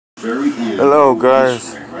Hello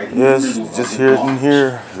guys, yes, just here in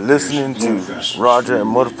here listening to Roger and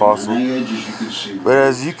Muddfossil. But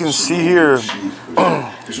as you can see here,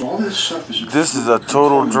 this is a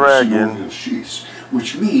total dragon,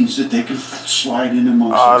 which means that they can slide in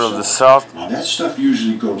amongst out of the South Now that stuff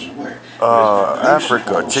usually goes away.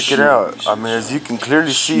 Africa. Check it out. I mean, as you can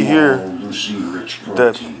clearly see here,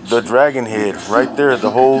 the dragon head right there,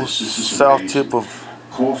 the whole south tip of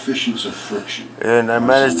coefficients of friction. And I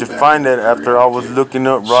managed to find that after I was looking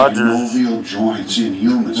up RODGERS joints in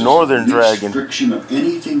humans Northern Dragon. Friction of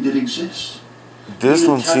anything that exists. This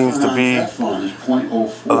one seems to be a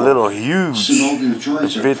little huge.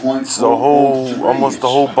 It fits the whole, almost the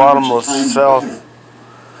whole bottom of South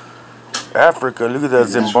Africa. Look at that,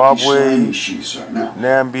 Zimbabwe,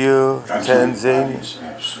 Namibia, Tanzania.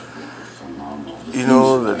 You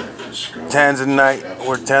know, the Tanzanite,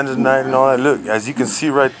 or Tanzanite and all that. Look, as you can see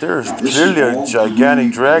right there, it's clearly a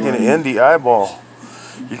gigantic dragon in the eyeball.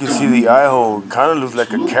 You can see the eye hole. It kind of looks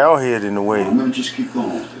like a cow head in a way.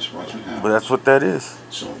 But that's what that is.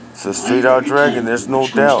 It's a straight out dragon, there's no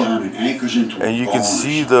doubt. And you can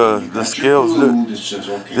see the scales. Look,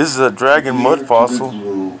 this is a dragon mud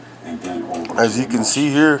fossil. As you can see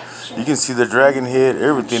here, you can see the dragon head,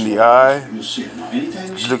 everything, the eye.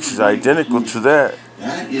 It looks identical to that.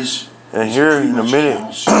 And here in a minute,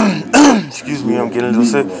 excuse me, I'm getting a little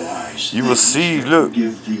sick. You will see, look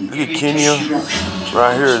at Kenya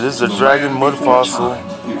right here. This is a dragon mud fossil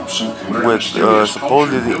with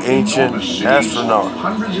supposedly the ancient astronaut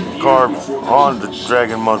carved on the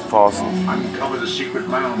dragon mud fossil.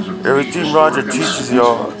 Everything Roger teaches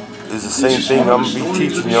y'all is the same thing I'm gonna be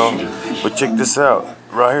teaching y'all. But check this out,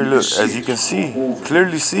 right here. Look, as you can see,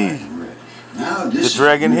 clearly see the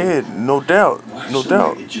dragon head, no doubt, no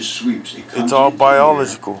doubt. It's all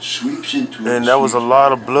biological, and that was a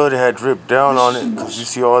lot of blood that had dripped down on it, because you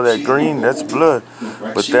see all that green, that's blood,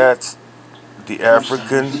 but that's the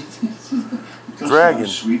African dragon.